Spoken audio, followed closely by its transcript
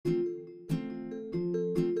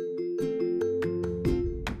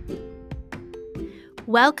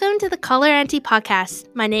Welcome to the Color Auntie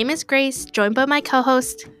podcast. My name is Grace, joined by my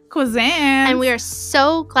co-host, Kuzan. And we are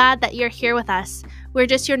so glad that you're here with us. We're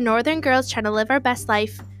just your northern girls trying to live our best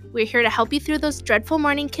life. We're here to help you through those dreadful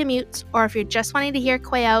morning commutes, or if you're just wanting to hear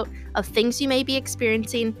Quay out of things you may be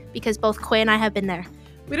experiencing, because both Quay and I have been there.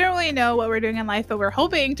 We don't really know what we're doing in life, but we're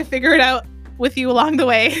hoping to figure it out with you along the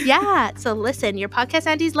way. Yeah, so listen, your podcast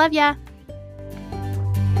aunties love ya.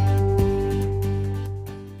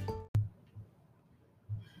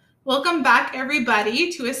 Welcome back,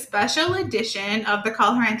 everybody, to a special edition of the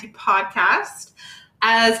Color Auntie podcast.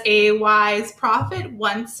 As a wise prophet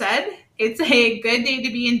once said, it's a good day to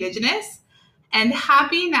be Indigenous, and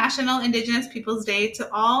happy National Indigenous Peoples Day to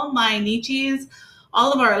all my Nichis,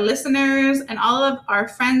 all of our listeners, and all of our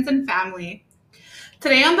friends and family.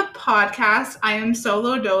 Today on the podcast, I am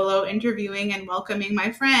solo dolo interviewing and welcoming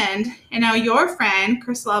my friend, and now your friend,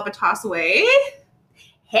 Crystal Albatasaway.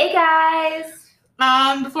 Hey guys!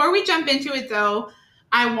 Before we jump into it, though,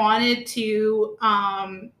 I wanted to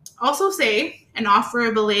also say and offer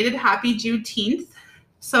a belated happy Juneteenth.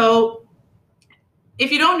 So,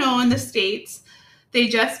 if you don't know, in the States, they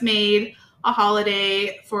just made a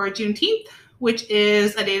holiday for Juneteenth, which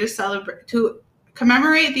is a day to celebrate, to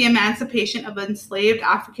commemorate the emancipation of enslaved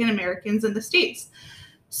African Americans in the States.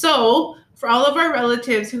 So, for all of our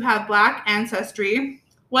relatives who have Black ancestry,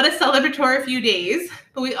 what a celebratory few days,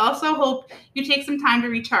 but we also hope you take some time to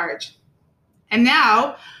recharge. And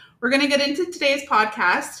now, we're going to get into today's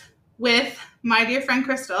podcast with my dear friend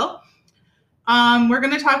Crystal. We're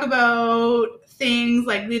going to talk about things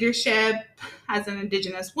like leadership as an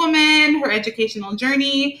Indigenous woman, her educational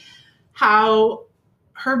journey, when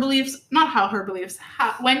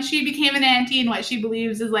she became an auntie and what she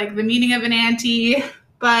believes is like the meaning of an auntie.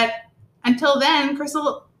 But until then,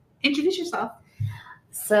 Crystal, introduce yourself.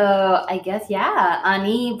 So I guess,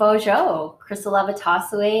 Ani Bojo, Crystal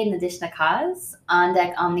Albatasaway, Nadishnakaz,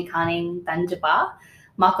 Andek Omnikaning Danjaba,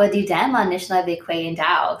 Mako Dudem on Nishnaway Quay and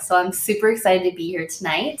Dow. So I'm super excited to be here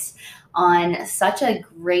tonight on such a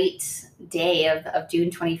great day of June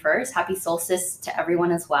 21st. Happy solstice to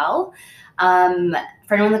everyone as well.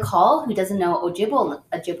 For anyone on the call who doesn't know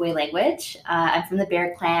Ojibwe language, I'm from the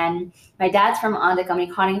Bear Clan. My dad's from Andek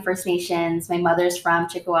Omnikaning First Nations. My mother's from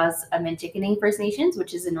Chippewas Minchikaning First Nations,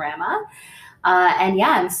 which is in Rama.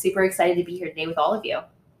 I'm super excited to be here today with all of you.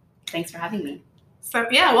 Thanks for having me. So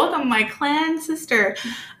welcome, my clan sister.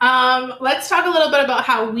 Let's talk a little bit about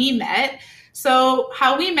how we met. So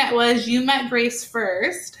how we met was you met Grace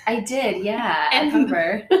first. I did, I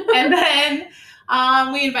remember. And then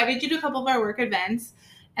we invited you to a couple of our work events.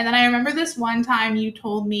 And then I remember this one time you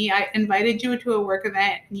told me I invited you to a work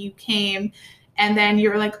event and you came and then you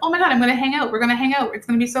were like, oh my God, I'm going to hang out. We're going to hang out. It's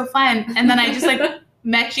going to be so fun. And then I just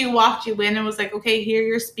met you, walked you in and was like, okay, here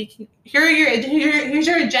you're speaking. Here's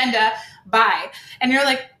your agenda. Bye. And you're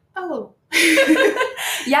like, oh.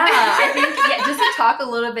 I think, just to talk a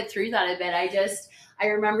little bit through that a bit, I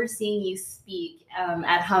remember seeing you speak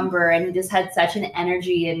at Humber and you just had such an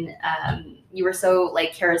energy and you were so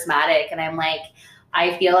charismatic. And I'm like,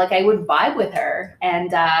 I feel like I would vibe with her.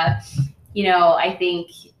 And, I think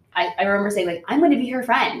I remember saying I'm going to be her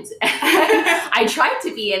friend. I tried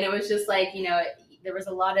to be, and it was just there was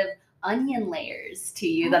a lot of onion layers to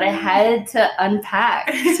you that I had to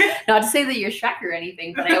unpack. Not to say that you're Shrek or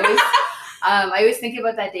anything, but I always think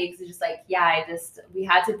about that day because it's just we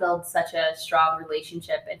had to build such a strong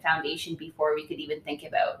relationship and foundation before we could even think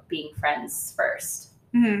about being friends first.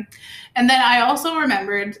 Mm-hmm. And then I also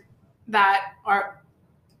remembered that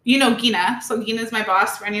Gina. So Gina's my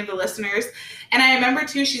boss for any of the listeners. And I remember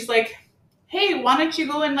too, she's like, hey, why don't you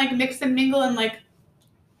go and mix and mingle and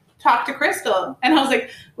talk to Crystal? And I was like,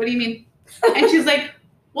 what do you mean? And she's like,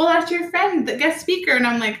 well, that's your friend, the guest speaker. And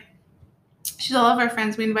I'm like, she's all of our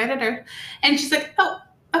friends. We invited her. And she's like, oh,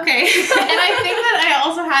 okay. And I think that I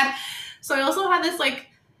also had this,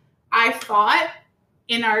 I thought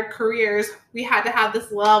in our careers, we had to have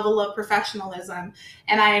this level of professionalism.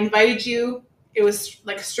 And I invited you. It was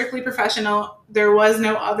strictly professional. There was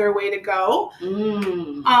no other way to go.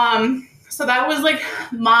 So that was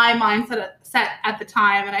my mindset at the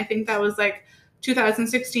time. And I think that was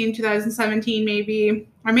 2016, 2017, maybe,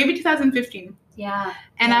 or maybe 2015. Yeah.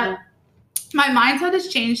 And my mindset has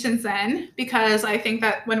changed since then because I think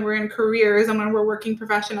that when we're in careers and when we're working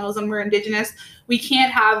professionals and we're Indigenous, we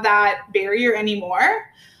can't have that barrier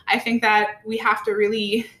anymore. I think that we have to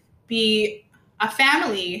really be a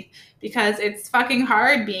family because it's fucking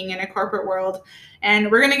hard being in a corporate world. And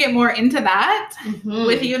we're going to get more into that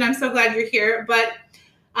with you. And I'm so glad you're here. But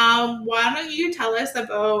why don't you tell us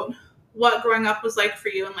about what growing up was like for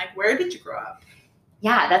you and where did you grow up?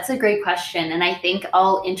 Yeah, that's a great question. And I think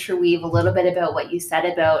I'll interweave a little bit about what you said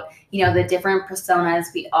about, the different personas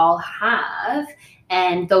we all have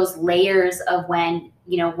and those layers of when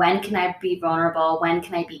can I be vulnerable? When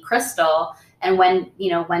can I be Crystal? And when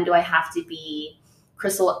do I have to be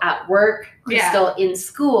Crystal at work, Crystal in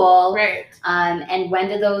school? Right. And when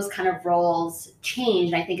do those kind of roles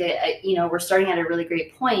change? And I think, we're starting at a really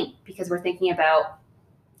great point because we're thinking about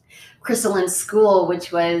Crystal in school,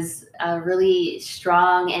 which was a really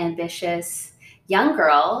strong, ambitious young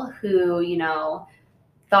girl who,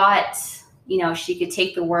 thought, she could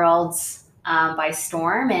take the world by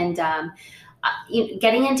storm. And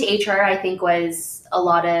getting into HR, I think, was a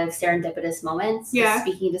lot of serendipitous moments. Yeah.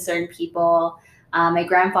 Speaking to certain people. My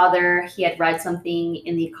grandfather, he had read something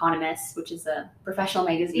in The Economist, which is a professional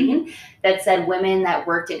magazine, that said women that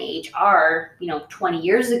worked in HR, 20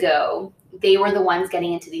 years ago, they were the ones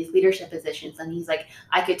getting into these leadership positions. And he's like,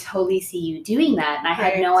 I could totally see you doing that. And I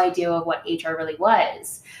had no idea of what HR really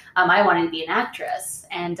was. I wanted to be an actress.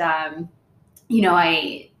 And,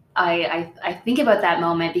 I think about that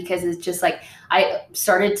moment because it's just like, I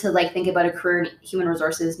started to think about a career in human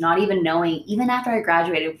resources, not even knowing, even after I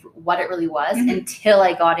graduated, what it really was until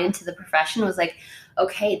I got into the profession. It was like,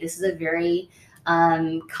 okay, this is a very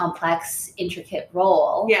complex, intricate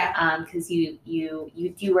role. Yeah. Because you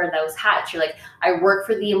do wear those hats. You're like, I work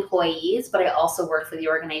for the employees, but I also work for the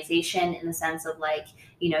organization in the sense of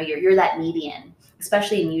you're that median,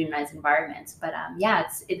 especially in unionized environments. But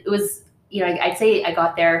it was. I'd say I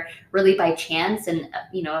got there really by chance and,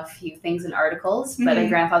 a few things in articles, but my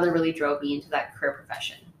grandfather really drove me into that career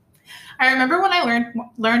profession. I remember when I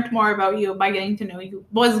learned more about you by getting to know you,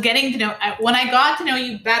 when I got to know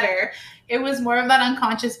you better, it was more of that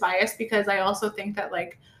unconscious bias because I also think that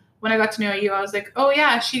when I got to know you, I was like, oh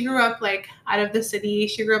yeah, she grew up out of the city.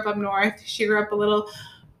 She grew up north. She grew up a little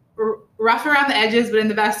rough around the edges, but in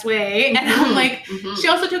the best way. And I'm like, she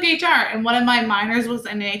also took HR, and one of my minors was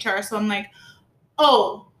in HR. So I'm like,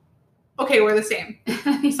 oh, okay, we're the same.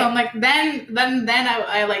 So I'm like, then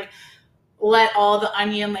I let all the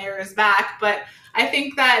onion layers back. But I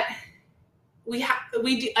think that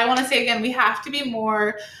I want to say again, we have to be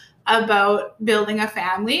more about building a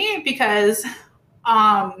family because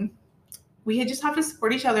we just have to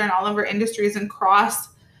support each other in all of our industries and cross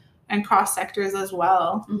sectors as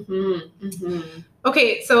well.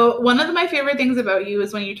 Okay, so one of my favorite things about you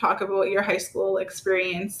is when you talk about your high school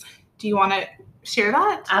experience. Do you want to share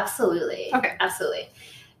that? Absolutely. Okay. Absolutely.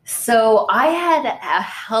 So I had a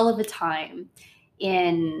hell of a time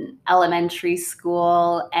in elementary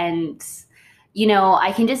school, and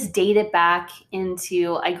I can just date it back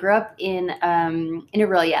into, I grew up in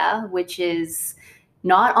Orillia, which is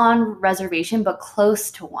not on reservation, but close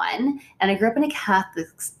to one. And I grew up in a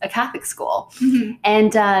Catholic school.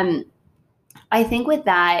 And I think with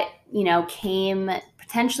that, came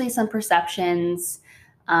potentially some perceptions,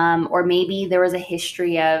 or maybe there was a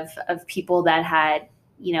history of people that had,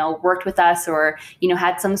 worked with us or,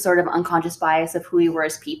 had some sort of unconscious bias of who we were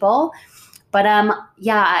as people. But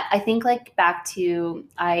I think back to,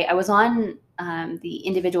 I was on the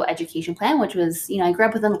individual education plan, which was, I grew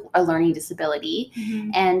up with a learning disability.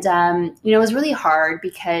 And, it was really hard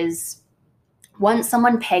because once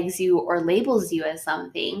someone pegs you or labels you as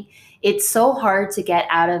something, it's so hard to get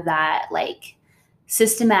out of that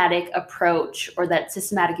systematic approach or that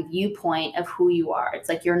systematic viewpoint of who you are. It's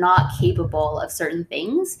like you're not capable of certain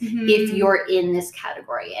things if you're in this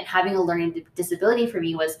category. And having a learning disability for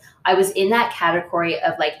me was, I was in that category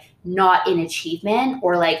of not in achievement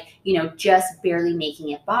or just barely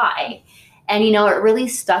making it by. And, it really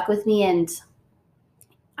stuck with me. And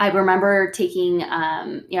I remember taking,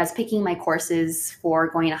 I was picking my courses for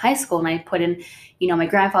going to high school, and I put in, my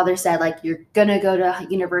grandfather said, you're going to go to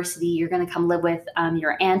university, you're going to come live with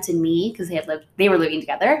your aunt and me, because they were living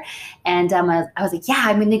together. And I was like, yeah,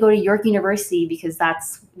 I'm going to go to York University, because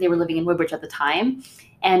they were living in Woodbridge at the time.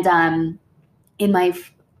 And in my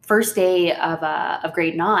first day of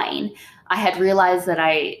grade 9, I had realized that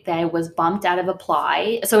I was bumped out of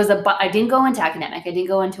Apply. So I didn't go into academic. I didn't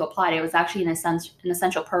go into Applied. I was actually in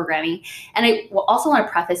essential programming. And I also want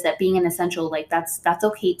to preface that being an essential, that's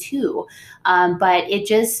okay too. But it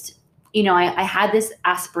just, I had this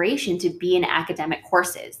aspiration to be in academic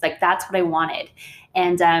courses. That's what I wanted.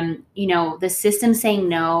 And, the system saying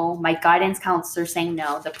no, my guidance counselor saying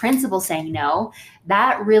no, the principal saying no,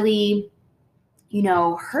 that really,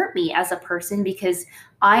 hurt me as a person, because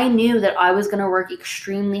I knew that I was going to work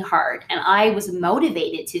extremely hard, and I was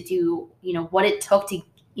motivated to do, what it took to,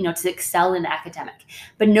 to excel in academic,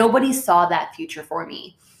 but nobody saw that future for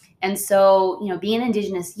me. And so, being an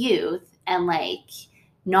Indigenous youth and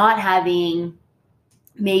not having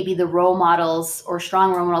maybe the role models or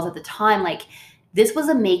strong role models at the time, like this was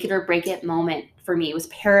a make it or break it moment for me. It was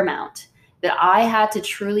paramount that I had to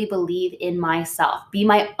truly believe in myself, be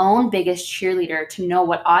my own biggest cheerleader, to know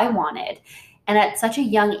what I wanted. And at such a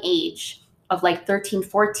young age of like 13,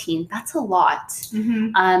 14, that's a lot.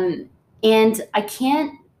 Mm-hmm. And I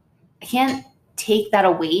can't take that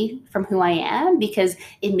away from who I am, because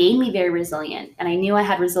it made me very resilient. And I knew I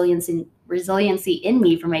had resiliency in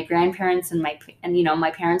me from my grandparents and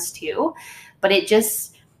my parents too. But it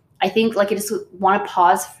just, I think like I just want to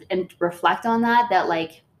pause and reflect on that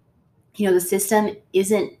like, the system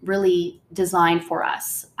isn't really designed for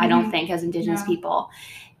us, I don't think, as Indigenous people.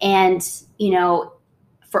 And,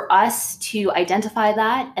 for us to identify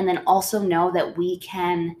that and then also know that we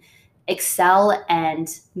can excel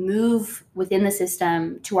and move within the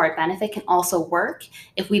system to our benefit can also work.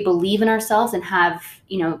 If we believe in ourselves and have,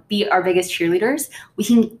 be our biggest cheerleaders, we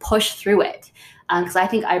can push through it. Because I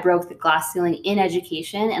think I broke the glass ceiling in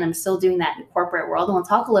education, and I'm still doing that in the corporate world. And we'll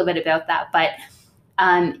talk a little bit about that. But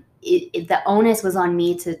the onus was on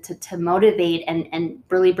me to motivate and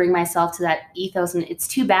really bring myself to that ethos. And it's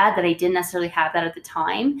too bad that I didn't necessarily have that at the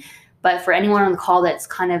time. But for anyone on the call that's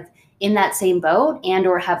kind of in that same boat and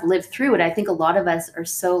or have lived through it, I think a lot of us are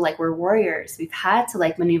so like, we're warriors. We've had to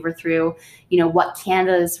like maneuver through, what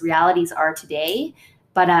Canada's realities are today.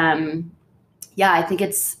 But I think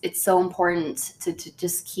it's so important to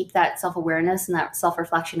just keep that self-awareness and that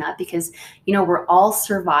self-reflection up, because, we're all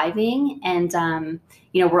surviving and,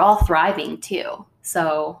 we're all thriving too.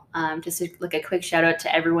 So just like a quick shout out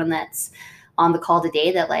to everyone that's on the call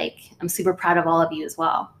today, that like, I'm super proud of all of you as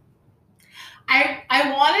well.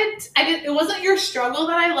 It wasn't your struggle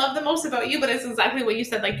that I love the most about you, but it's exactly what you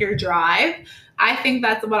said, like your drive. I think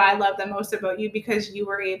that's what I love the most about you, because you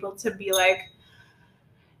were able to be like,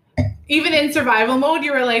 even in survival mode,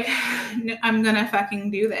 you were like, I'm going to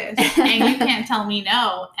fucking do this. And you can't tell me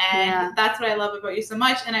no. And that's what I love about you so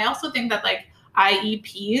much. And I also think that like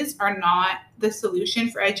IEPs are not the solution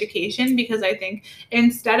for education, because I think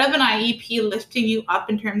instead of an IEP lifting you up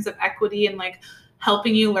in terms of equity and like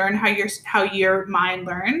helping you learn how your mind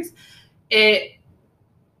learns, it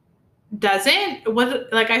doesn't.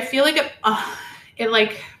 I feel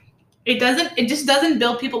like it just doesn't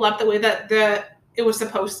build people up the way that it was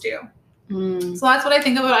supposed to. So that's what I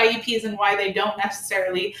think about IEPs and why they don't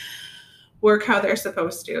necessarily work how they're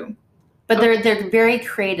supposed to. But they're very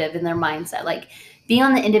creative in their mindset. Like being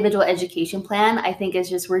on the individual education plan, I think is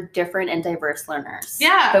just, we're different and diverse learners.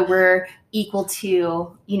 Yeah. But we're equal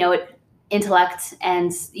to, intellect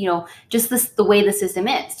and, just the way the system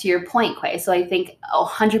is, to your point, Quay. So I think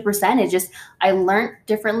 100% is just, I learned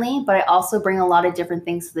differently, but I also bring a lot of different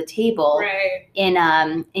things to the table. Right. In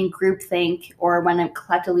groupthink, or when I'm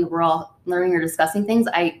collectively, we're all learning or discussing things,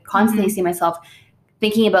 I constantly see myself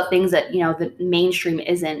thinking about things that, the mainstream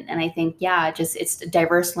isn't. And I think, it's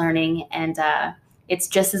diverse learning, and it's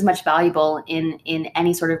just as much valuable in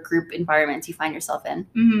any sort of group environments you find yourself in.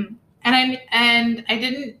 Mm-hmm. And I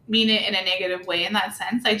didn't mean it in a negative way in that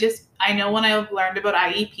sense. I know when I learned about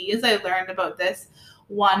IEPs, I learned about this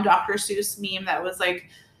one Dr. Seuss meme that was like,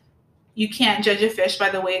 you can't judge a fish by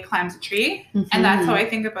the way it climbs a tree. Mm-hmm. And that's how I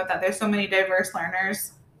think about that. There's so many diverse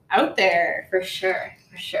learners out there. For sure.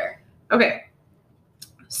 Okay.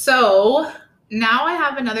 So now I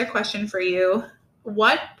have another question for you.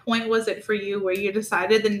 What point was it for you where you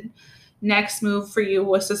decided the next move for you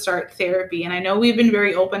was to start therapy? And I know we've been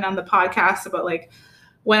very open on the podcast about like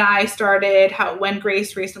when I started, when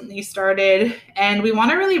Grace recently started, and we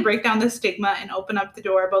want to really break down the stigma and open up the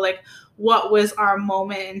door about like what was our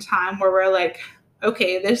moment in time where we're like,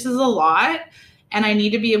 okay, this is a lot and I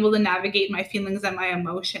need to be able to navigate my feelings and my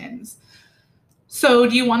emotions. So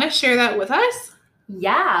do you want to share that with us?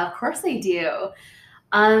 Yeah, of course I do.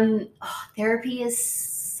 Therapy is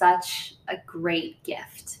such a great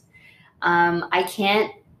gift. I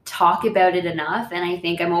can't talk about it enough. And I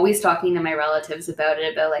think I'm always talking to my relatives about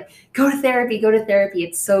it, about like, go to therapy.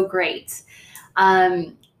 It's so great.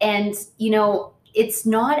 And, it's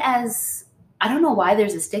not as, I don't know why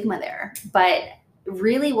there's a stigma there, but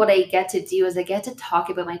really what I get to do is I get to talk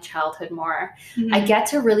about my childhood more. Mm-hmm. I get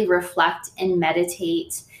to really reflect and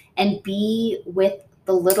meditate and be with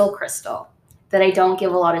the little Crystal that I don't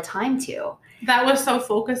give a lot of time to. That was so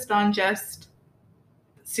focused on just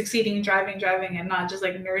succeeding, driving, and not just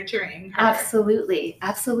like nurturing her. Absolutely.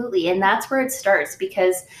 And that's where it starts,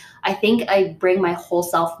 because I think I bring my whole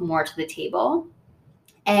self more to the table.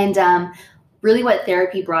 And really what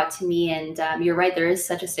therapy brought to me, and you're right, there is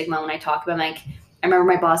such a stigma when I talk about like, I remember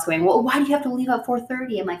my boss going, well, why do you have to leave at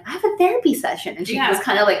 4:30? I'm like, I have a therapy session. And she was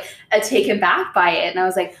kind of like taken back by it. And I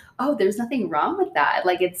was like, oh, there's nothing wrong with that.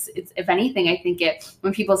 Like it's if anything, I think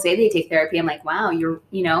when people say they take therapy, I'm like, wow, you're,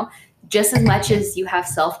 just as much as you have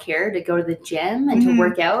self-care to go to the gym and to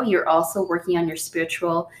work out, you're also working on your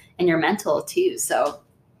spiritual and your mental too. So,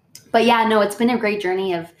 but yeah, no, it's been a great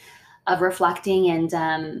journey of reflecting.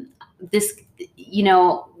 And this,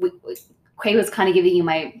 Quay was kind of giving you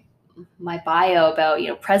my bio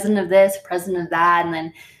about, president of this, president of that, and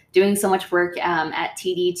then doing so much work at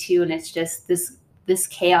TD too. And it's just this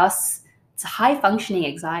chaos. It's a high functioning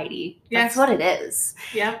anxiety. That's what it is.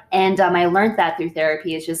 Yeah. And I learned that through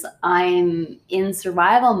therapy. It's just, I'm in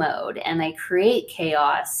survival mode and I create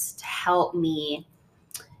chaos to help me,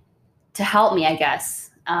 I guess.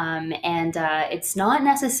 And it's not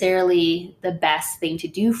necessarily the best thing to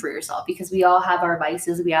do for yourself, because we all have our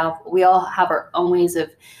vices. We all have our own ways of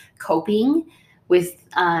coping with,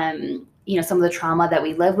 some of the trauma that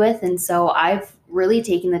we live with. And so I've really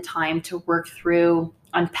taken the time to work through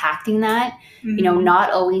unpacking that,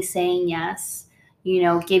 not always saying yes,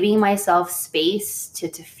 giving myself space to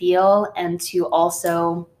feel and to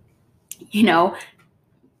also,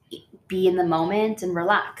 be in the moment and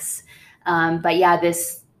relax. But yeah,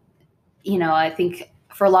 this, I think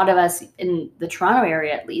for a lot of us in the Toronto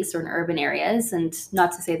area, at least, or in urban areas, and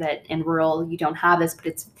not to say that in rural you don't have this, but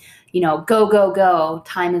it's, go, go, go,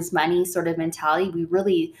 time is money sort of mentality. We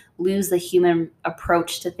really lose the human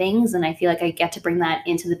approach to things. And I feel like I get to bring that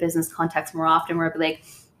into the business context more often, where I'll be like,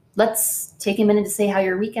 let's take a minute to say how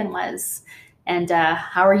your weekend was. And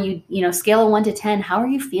how are you, scale of 1 to 10, how are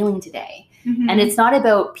you feeling today? And it's not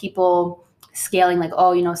about people scaling like,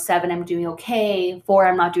 7, I'm doing okay, 4,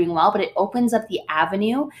 I'm not doing well, but it opens up the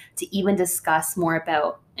avenue to even discuss more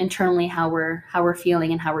about internally how we're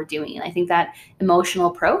feeling and how we're doing. And I think that emotional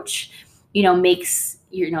approach, makes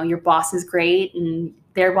your boss is great and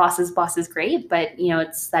their boss's boss is great, but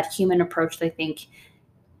it's that human approach that I think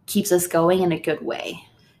keeps us going in a good way.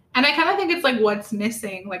 And I kind of think it's like what's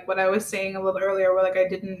missing, like what I was saying a little earlier, where like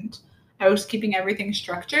I was keeping everything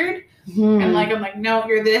structured. And like, I'm like, no,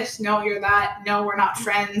 you're this, no, you're that, no, we're not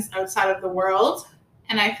friends outside of the world.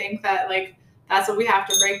 And I think that like, that's what we have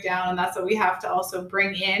to break down. And that's what we have to also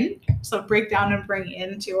bring in. So break down and bring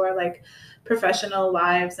into our like professional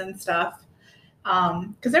lives and stuff.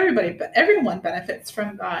 Because everyone benefits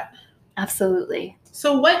from that. Absolutely.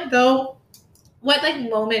 So what like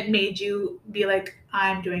moment made you be like,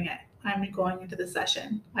 I'm doing it. I'm going into the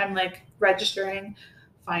session. I'm like registering,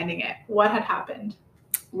 finding it. What had happened?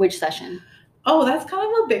 Which session? Oh, that's kind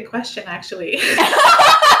of a big question, actually.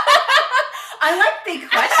 I like big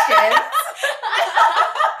questions.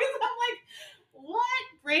 I'm like, what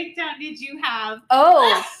breakdown did you have?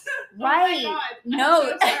 Oh, Oh right. my God. No.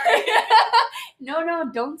 I'm so sorry.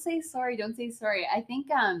 No, don't say sorry. Don't say sorry. I think,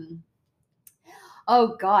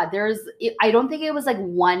 oh God, I don't think it was like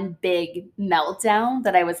one big meltdown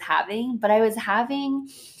that I was having, but I was having,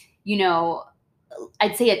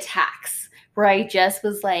 I'd say attacks where I just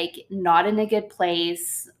was like not in a good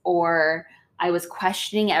place, or I was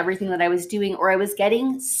questioning everything that I was doing, or I was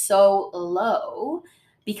getting so low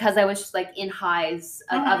because I was just like in highs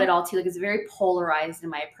of it all too. Like it's very polarized in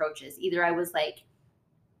my approaches. Either I was like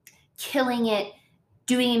killing it,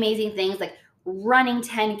 doing amazing things, like running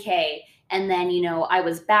 10K. And then, I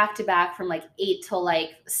was back to back from like 8 till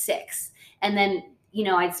like 6. And then,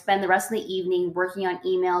 I'd spend the rest of the evening working on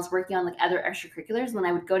emails, working on like other extracurriculars. And then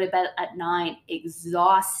I would go to bed at 9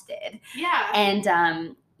 exhausted. Yeah. And,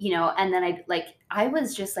 and then I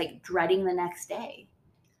was just like dreading the next day.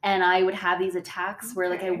 And I would have these attacks where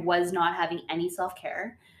like I was not having any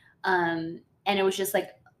self-care. And it was just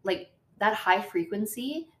like that high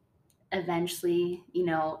frequency, eventually,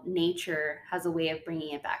 nature has a way of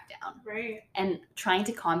bringing it back down. Right. And trying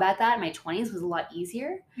to combat that in my 20s was a lot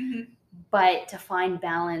easier. But to find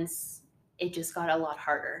balance, it just got a lot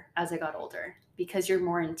harder as I got older, because you're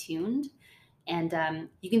more in tuned, and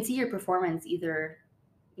you can see your performance either,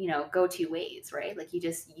 go 2 ways, right? Like you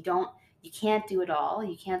can't do it all.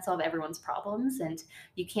 You can't solve everyone's problems, and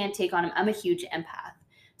you can't take on, I'm a huge empath.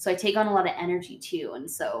 So I take on a lot of energy too.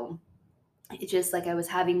 And so it's just like I was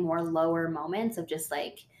having more lower moments of just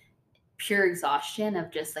like pure exhaustion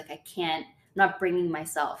of just like, I'm not bringing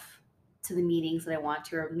myself to the meetings that I want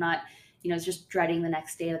to, or not, just dreading the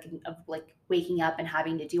next day of like waking up and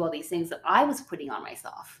having to do all these things that I was putting on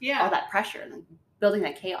myself. Yeah. All that pressure and like building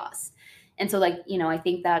that chaos. And so like, I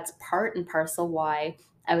think that's part and parcel why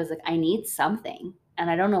I was like, I need something.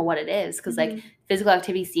 And I don't know what it is. Cause like physical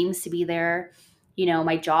activity seems to be there,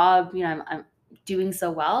 my job, I'm doing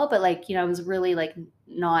so well, but like, I was really like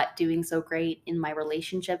not doing so great in my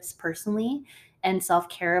relationships personally, and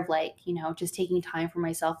self-care of like, you know, just taking time for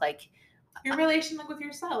myself, like Your relation with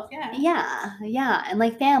yourself, yeah. yeah, and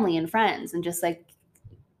like family and friends, and just like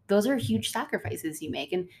those are huge sacrifices you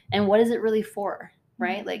make, and what is it really for,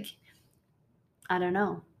 right? Like, I don't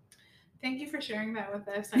know. Thank you for sharing that with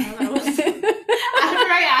us. I know that was after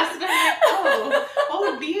I asked it, I'm like,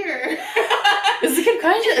 oh dear. It's a good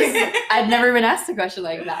question. I've never been asked a question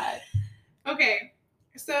like that. Okay,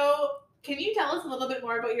 so can you tell us a little bit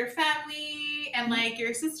more about your family and like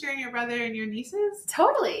your sister and your brother and your nieces?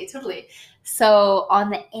 Totally. So on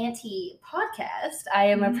the Auntie podcast, I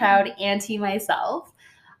am a proud auntie myself.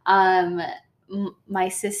 My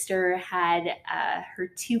sister had her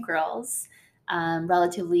 2 girls,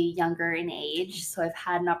 relatively younger in age, so I've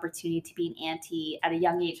had an opportunity to be an auntie at a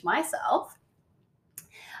young age myself.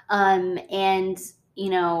 And you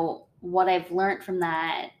know what I've learned from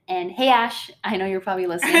that. And hey, Ash, I know you're probably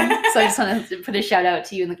listening, so I just want to put a shout out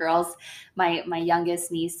to you and the girls. My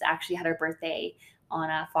youngest niece actually had her birthday on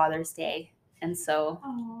Father's Day, and so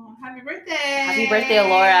happy birthday! Happy birthday,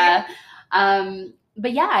 Laura.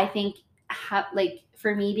 But yeah, I think like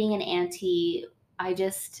for me being an auntie,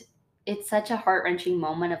 it's such a heart-wrenching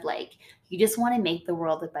moment of like, you just want to make the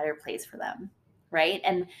world a better place for them, right?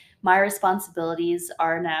 And my responsibilities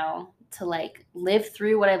are now to like live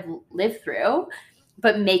through what I've lived through,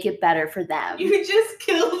 but make it better for them. You just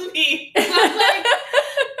killed me. I'm like,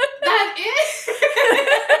 that is.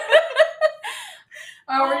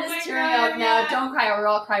 Oh, we're just tearing up now. Don't cry, or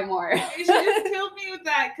I'll cry more. You just killed me with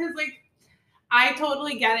that, because like, I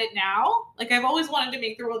totally get it now. Like, I've always wanted to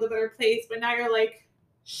make the world a better place, but now you're like,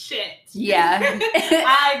 shit. Yeah.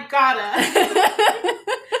 I gotta.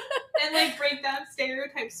 And like break down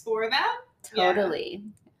stereotypes for them. Totally. Yeah.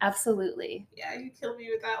 Absolutely. Yeah, you killed me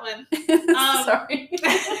with that one. Sorry.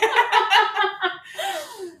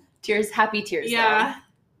 Happy tears. Yeah. Though.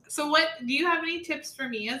 So what, do you have any tips for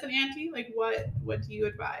me as an auntie? Like what do you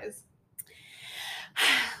advise?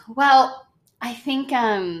 Well, I think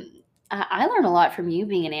I learned a lot from you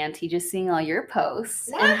being an auntie, just seeing all your posts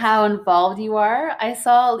and how involved you are. I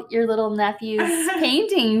saw your little nephew's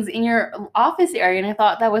paintings in your office area, and I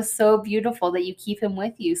thought that was so beautiful that you keep him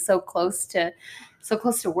with you so close to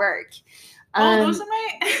work. Those are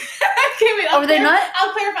my. Okay, wait. Were they not?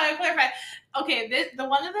 I'll clarify. Okay, the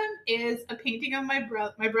one of them is a painting of my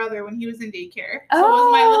brother when he was in daycare. So it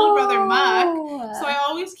was my little brother Muck. So I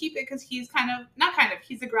always keep it because he's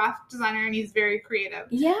he's a graphic designer and he's very creative.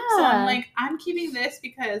 Yeah. So I'm like, I'm keeping this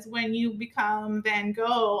because when you become Van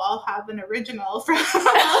Gogh, I'll have an original from. That's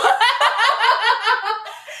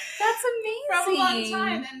amazing. From a long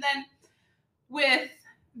time. And then with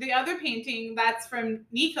the other painting, that's from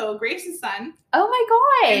Nico, Grace's son. Oh my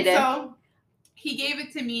God. And so he gave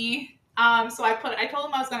it to me. So I told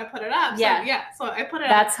him I was going to put it up. Yeah. So I put it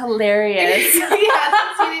That's up. hilarious. Yeah,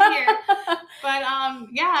 I haven't seen it here. But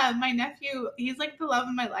yeah, my nephew, he's like the love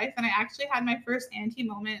of my life. And I actually had my first auntie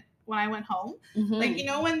moment when I went home. Mm-hmm. Like, you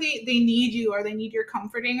know, when they need you or they need your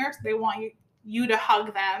comforting or they want you to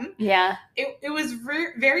hug them. Yeah. It was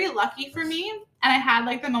very lucky for me. And I had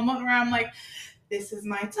like the moment where I'm like, this is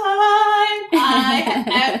my time. I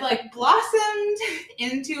have like blossomed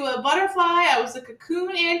into a butterfly. I was a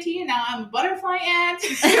cocoon auntie, and now I'm a butterfly aunt.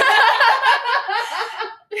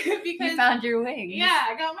 Because you found your wings. Yeah,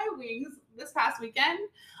 I got my wings this past weekend.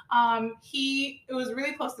 It was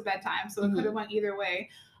really close to bedtime, so it could have went either way.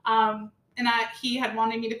 And he had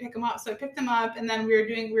wanted me to pick him up, so I picked him up, and then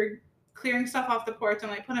we were clearing stuff off the porch,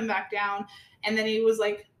 and I put him back down, and then he was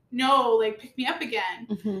like, "No, like pick me up again."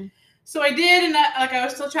 Mm-hmm. So I did, and I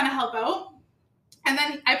was still trying to help out. And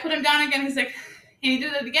then I put him down again. He's like, and he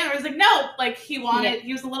did it again. I was like, no, like he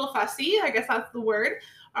was a little fussy. I guess that's the word.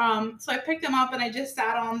 So I picked him up and I just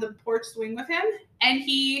sat on the porch swing with him. And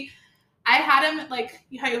I had him like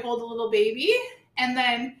how you hold a little baby. And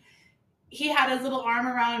then he had his little arm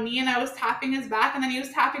around me and I was tapping his back and then he was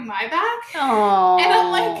tapping my back. Aww. And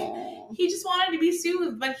I'm like, he just wanted to be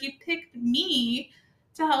soothed, but he picked me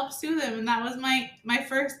to help soothe him. And that was my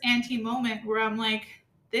first auntie moment where I'm like,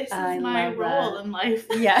 this is my role in life.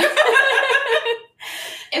 Yeah.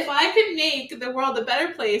 If I can make the world a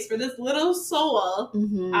better place for this little soul,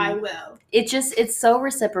 I will. It's so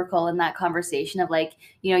reciprocal in that conversation of like,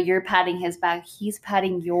 you know, you're patting his back, he's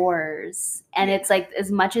patting yours. And it's like,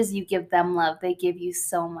 as much as you give them love, they give you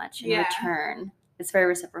so much in return. It's very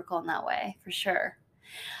reciprocal in that way, for sure.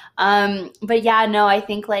 But yeah, no, I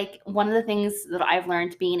think like one of the things that I've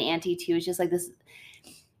learned being an auntie too is just like this,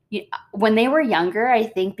 when they were younger, I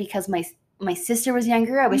think because my sister was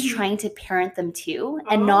younger, I was Mhm. trying to parent them too,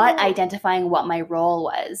 and not Oh. identifying what my role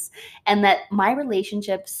was. And that my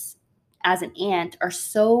relationships as an aunt are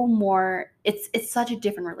so more, it's such a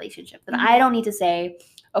different relationship that I Mhm. don't need to say,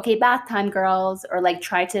 okay, bath time, girls, or like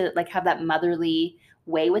try to like have that motherly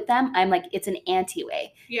way with them. I'm like, it's an auntie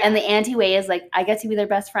way. Yeah. And the auntie way is like, I get to be their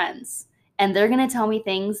best friends. And they're going to tell me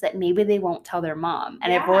things that maybe they won't tell their mom.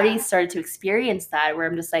 And I've already Yeah. started to experience that, where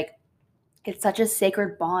I'm just like, it's such a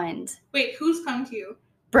sacred bond. Wait, who's come to you?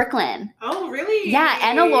 Brooklyn. Oh, really? Yeah,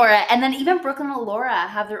 and Alora. And then even Brooklyn and Alora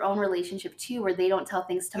have their own relationship too, where they don't tell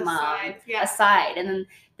things to mom Aside, yeah. aside. And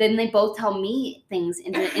then they both tell me things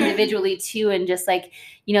individually too. And just like,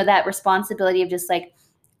 you know, that responsibility of just like,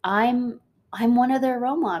 I'm one of their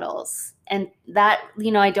role models. And that,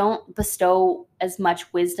 you know, I don't bestow as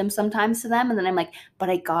much wisdom sometimes to them. And then I'm like, but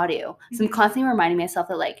I got to. So I'm Mhm. constantly reminding myself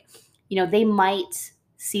that, like, you know, they might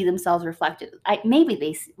see themselves reflected.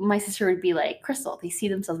 My sister would be like, Crystal, they see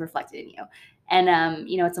themselves reflected in you. And,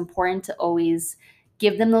 you know, it's important to always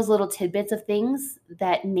give them those little tidbits of things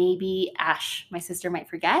that maybe Ash, my sister, might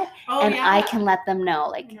forget. Oh, And yeah. I can let them know,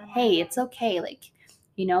 like, know. hey, it's okay. Like,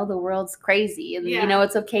 you know, the world's crazy. And, Yeah. you know,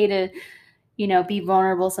 it's okay to, you know, be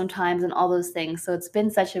vulnerable sometimes and all those things. So it's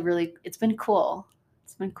been it's been cool.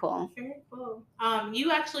 It's been cool. Very cool.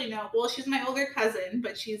 You actually know, well, she's my older cousin,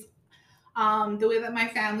 but she's, the way that my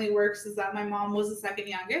family works is that my mom was the second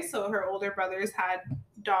youngest, so her older brothers had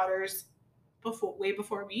daughters way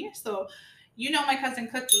before me. So, you know, my cousin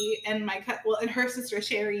Cookie and and her sister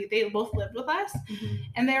Sherry, they both lived with us,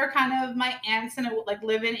 and they were kind of my aunts and like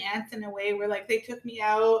live-in aunts in a way, where like they took me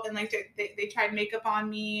out and like they tried makeup on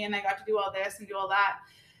me, and I got to do all this and do all that.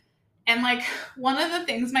 And like one of the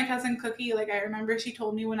things my cousin Cookie, like I remember she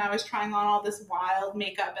told me when I was trying on all this wild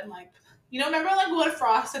makeup and like, you know, remember like what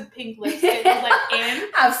frosted pink lipstick was like in?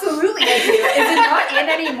 Absolutely, I do. Is it not in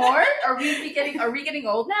anymore? Are we getting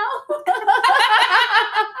old now?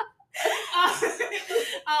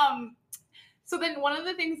 So then one of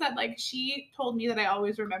the things that like she told me that I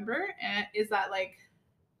always remember is that like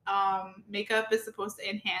makeup is supposed to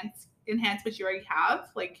enhance what you already have.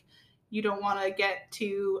 Like you don't want to get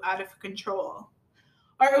too out of control.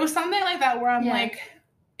 Or it was something like that where I'm like,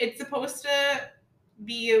 it's supposed to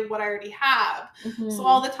be what I already have. Mm-hmm. So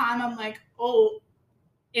all the time I'm like, oh,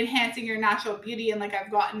 enhancing your natural beauty. And like I've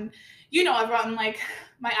gotten like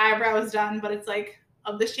my eyebrows done, but it's like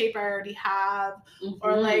of the shape I already have. Mm-hmm.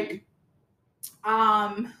 Or like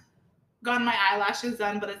gotten my eyelashes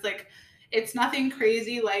done, but it's like it's nothing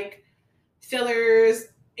crazy like fillers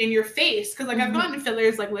in your face. Cause like I've gotten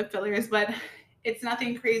fillers like lip fillers, but it's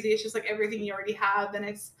nothing crazy. It's just like everything you already have. And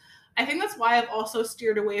I think that's why I've also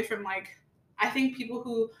steered away from like, I think people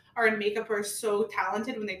who are in makeup are so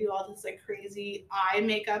talented when they do all this like crazy eye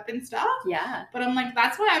makeup and stuff. Yeah. But I'm like,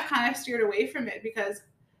 that's why I've kind of steered away from it, because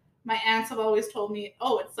my aunts have always told me,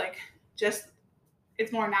 oh, it's like just,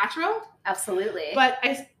 it's more natural. Absolutely. But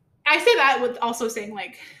I say that with also saying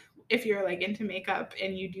like, if you're like into makeup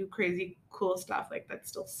and you do crazy cool stuff, like that's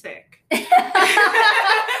still sick.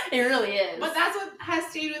 It really is. But that's what has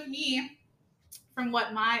stayed with me from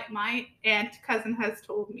what my aunt cousin has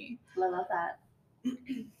told me. I love that.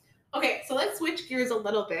 Okay, so let's switch gears a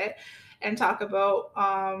little bit and talk about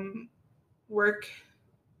work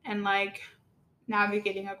and like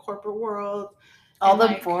navigating a corporate world. All the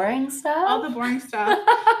like, boring stuff? All the boring stuff.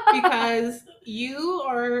 Because you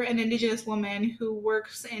are an Indigenous woman who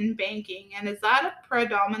works in banking, and is that a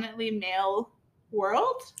predominantly male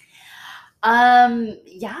world?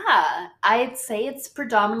 Yeah, I'd say it's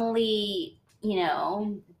predominantly, you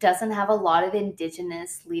know, doesn't have a lot of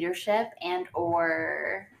Indigenous leadership and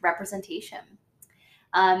or representation.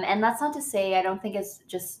 And that's not to say I don't think it's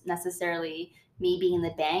just necessarily me being in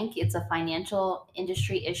the bank. It's a financial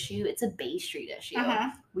industry issue. It's a Bay Street issue.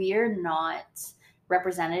 We are not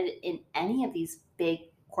represented in any of these big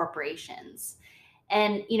corporations.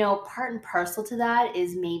 And, you know, part and parcel to that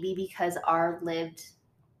is maybe because our lived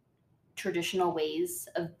traditional ways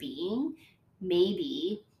of being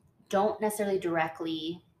maybe don't necessarily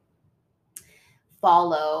directly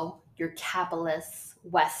follow your capitalist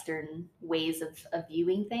Western ways of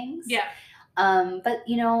viewing things. Yeah. But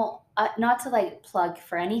you know, not to like plug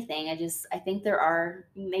for anything, I think there are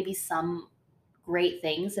maybe some great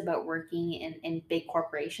things about working in big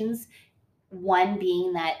corporations. One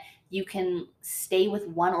being that you can stay with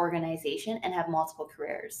one organization and have multiple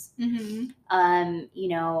careers. Mm-hmm. You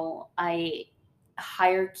know,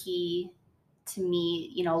 hierarchy to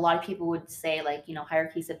me, you know, a lot of people would say like, you know,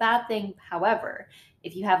 hierarchy is a bad thing. However,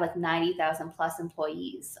 if you have like 90,000 plus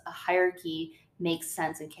employees, a hierarchy makes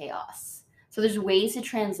sense in chaos. So there's ways to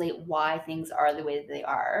translate why things are the way that they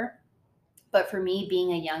are. But for me,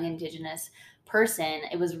 being a young Indigenous person,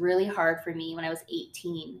 it was really hard for me when I was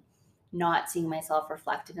 18, not seeing myself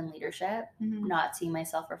reflected in leadership, not seeing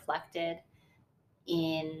myself reflected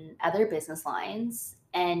in other business lines.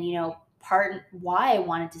 And, part why I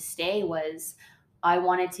wanted to stay was I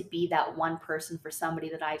wanted to be that one person for somebody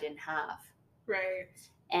that I didn't have. Right.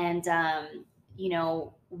 And,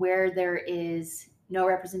 where there is no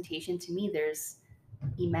representation, to me, there's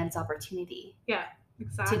immense opportunity. Yeah,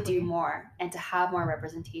 exactly. To do more and to have more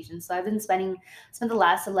representation. So I've been spent the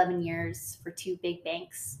last 11 years for 2 big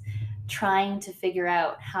banks trying to figure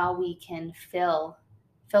out how we can fill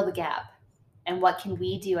the gap and what can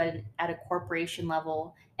we do at a corporation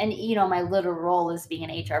level. And, my little role is being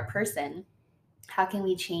an HR person. How can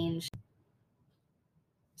we change?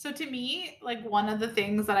 So to me, like, one of the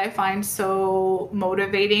things that I find so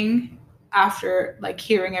motivating after like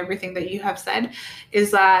hearing everything that you have said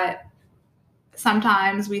is that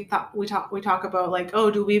sometimes we talk about like, oh,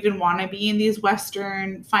 do we even want to be in these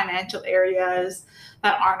Western financial areas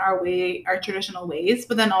that aren't our traditional ways?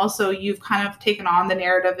 But then also you've kind of taken on the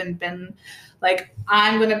narrative and been like,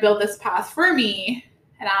 I'm going to build this path for me,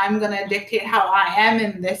 and I'm going to dictate how I am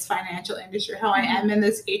in this financial industry, how I am in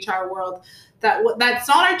this HR world. That's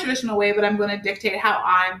not our traditional way, but I'm going to dictate how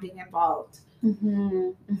I'm being involved.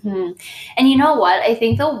 And you know what? I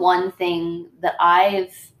think the one thing that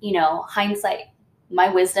I've, hindsight, my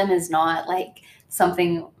wisdom is not like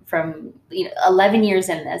something from 11 years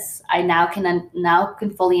in this. I now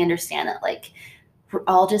can fully understand that, like, we're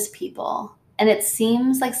all just people, and it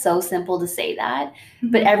seems like so simple to say that,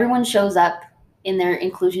 but everyone shows up in their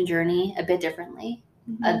inclusion journey a bit differently.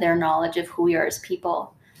 Their knowledge of who we are as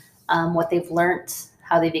people, what they've learned,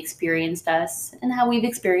 how they've experienced us, and how we've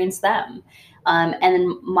experienced them. And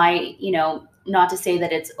then not to say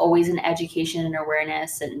that it's always an education and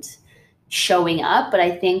awareness and showing up, but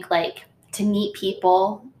I think like to meet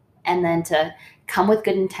people and then to come with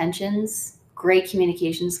good intentions, great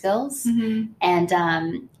communication skills, and,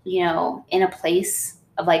 in a place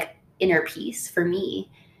of like inner peace for me,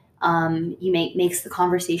 makes the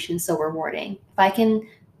conversation so rewarding.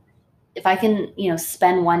 If I can,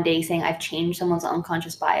 spend one day saying I've changed someone's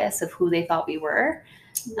unconscious bias of who they thought we were,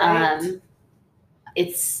 right.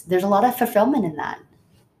 There's a lot of fulfillment in that.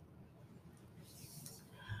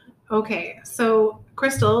 Okay, so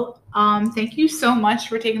Crystal, thank you so much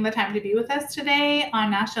for taking the time to be with us today on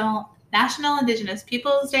National Indigenous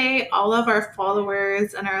Peoples Day. All of our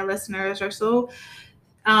followers and our listeners are so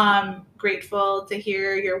grateful to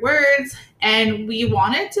hear your words, and we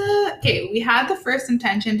had the first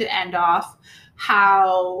intention to end off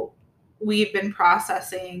how we've been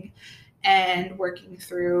processing and working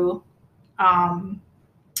through.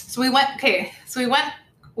 So we went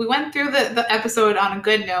through the episode on a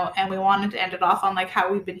good note, and we wanted to end it off on like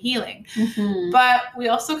how we've been healing. But we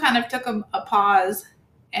also kind of took a pause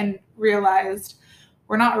and realized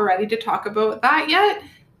we're not ready to talk about that yet.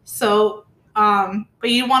 So, but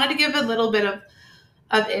you wanted to give a little bit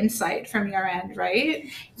of insight from your end, right?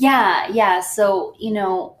 Yeah. So,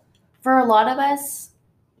 for a lot of us,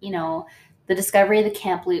 the discovery of the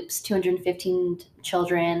Kamloops, 215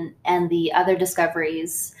 children, and the other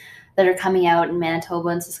discoveries that are coming out in Manitoba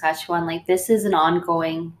and Saskatchewan, like this is an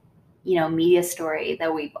ongoing, media story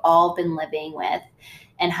that we've all been living with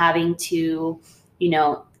and having to,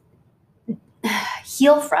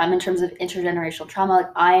 heal from in terms of intergenerational trauma.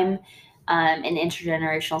 Like I'm an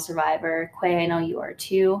intergenerational survivor. Quay, I know you are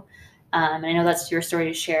too. And I know that's your story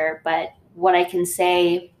to share, but what I can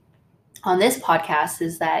say on this podcast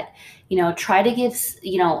is that, try to give,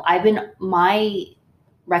 my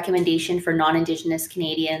recommendation for non-Indigenous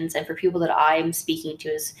Canadians and for people that I'm speaking to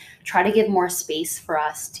is try to give more space for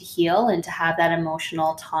us to heal and to have that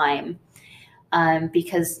emotional time.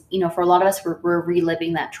 Because, for a lot of us, we're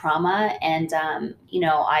reliving that trauma. And,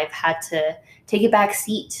 I've had to take a back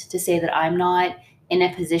seat to say that I'm not in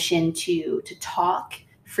a position to talk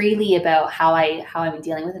freely about how I'm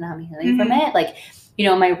dealing with it and how I'm healing from it. Like,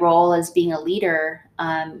 my role as being a leader,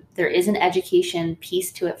 there is an education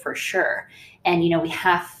piece to it for sure. And, we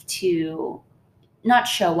have to not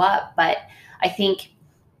show up, but I think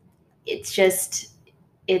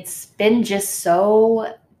it's been just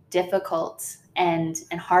so difficult and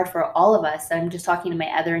hard for all of us. I'm just talking to my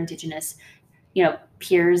other Indigenous,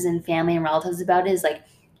 peers and family and relatives about it, is like,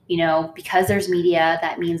 because there's media,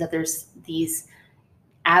 that means that there's these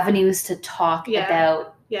avenues to talk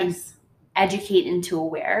about, educate and to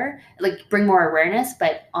aware, like bring more awareness.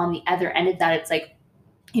 But on the other end of that, it's like,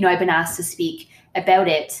 I've been asked to speak about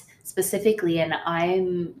it specifically, and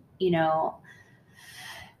I'm,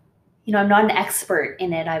 I'm not an expert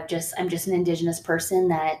in it. I'm just an Indigenous person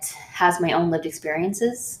that has my own lived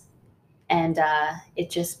experiences. And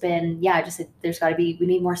it's just been, there's got to be, we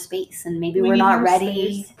need more space, and maybe we're not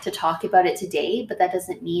ready to talk about it today, but that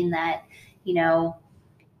doesn't mean that,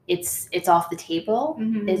 it's off the table.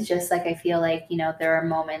 Mm-hmm. It's just like, I feel like, there are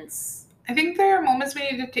moments. I think there are moments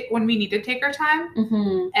when we need to take our time.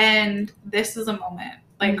 Mm-hmm. And this is a moment.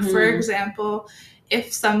 Like, for example,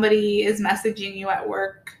 if somebody is messaging you at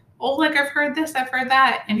work, oh, like, I've heard this, I've heard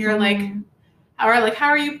that. And you're like, how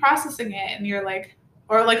are you processing it? And you're like,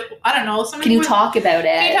 or like, I don't know. Can you talk about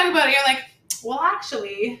it? Can you talk about it? You're like, well,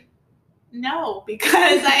 actually, no, because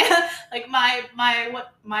I like my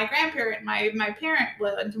grandparent, my parent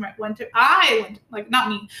went to like, not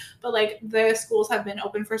me, but like the schools have been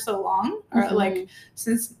open for so long, or like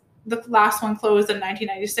since the last one closed in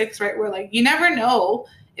 1996, right? Where like you never know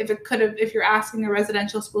if you're asking a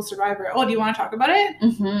residential school survivor, oh, do you want to talk about it?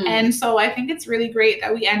 Mm-hmm. And so I think it's really great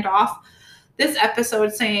that we end off this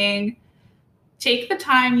episode saying, take the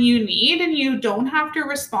time you need, and you don't have to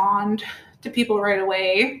respond to people right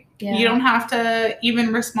away. Yeah. You don't have to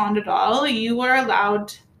even respond at all. You are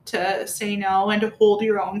allowed to say no and to hold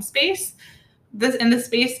your own space.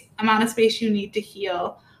 Amount of space you need to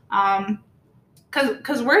heal.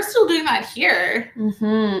 Because we're still doing that here.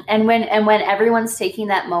 Mm-hmm. And when everyone's taking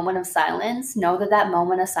that moment of silence, know that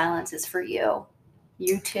moment of silence is for you.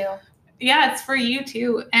 You too. Yeah, it's for you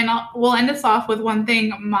too. And we'll end this off with one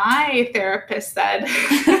thing my therapist said.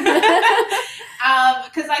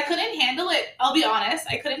 Because I couldn't handle it. I'll be honest.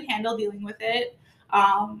 I couldn't handle dealing with it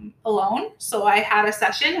alone. So I had a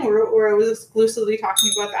session where I was exclusively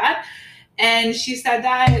talking about that. And she said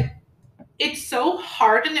that it's so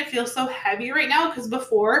hard and it feels so heavy right now, because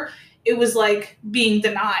before it was like being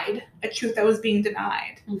denied, a truth that was being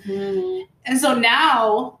denied. Mm-hmm. And so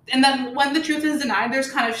now, and then when the truth is denied, there's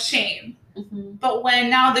kind of shame. Mm-hmm. But when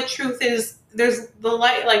now the truth is, there's the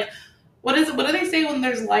light, like, what do they say when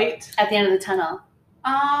there's light? At the end of the tunnel.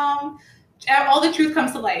 All the truth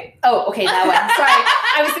comes to light. Oh, okay, that one. Sorry.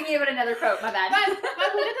 I was thinking about another quote, my bad. But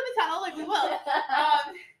we get to the tunnel, like we will.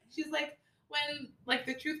 She's like, when like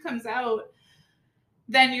the truth comes out,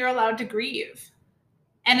 then you're allowed to grieve.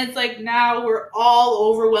 And it's like, now we're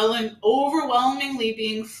all overwhelmingly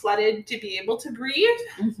being flooded to be able to grieve.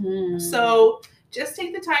 Mm-hmm. So just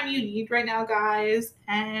take the time you need right now, guys.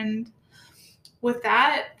 And with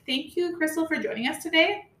that, thank you, Crystal, for joining us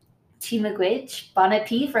today. Chi Miigwech, bon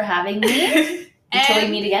appetit for having me. Until we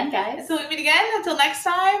meet again, guys. Until next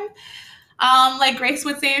time. Like Grace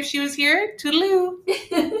would say if she was here, toodaloo.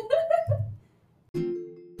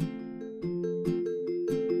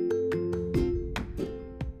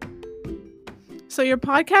 So your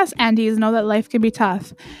podcast aunties know that life can be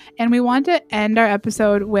tough, and we want to end our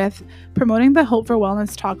episode with promoting the Hope for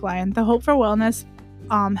Wellness talk line. The Hope for Wellness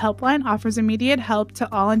helpline offers immediate help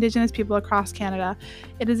to all Indigenous people across Canada.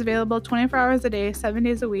 It is available 24 hours a day, 7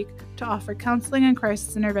 days a week, to offer counseling and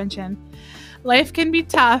crisis intervention. Life can be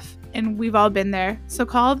tough, and we've all been there. So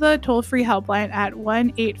call the toll-free helpline at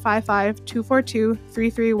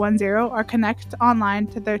 1-855-242-3310 or connect online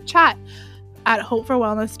to their chat at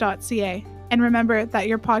hopeforwellness.ca. And remember that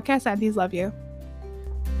your podcast aunties love you.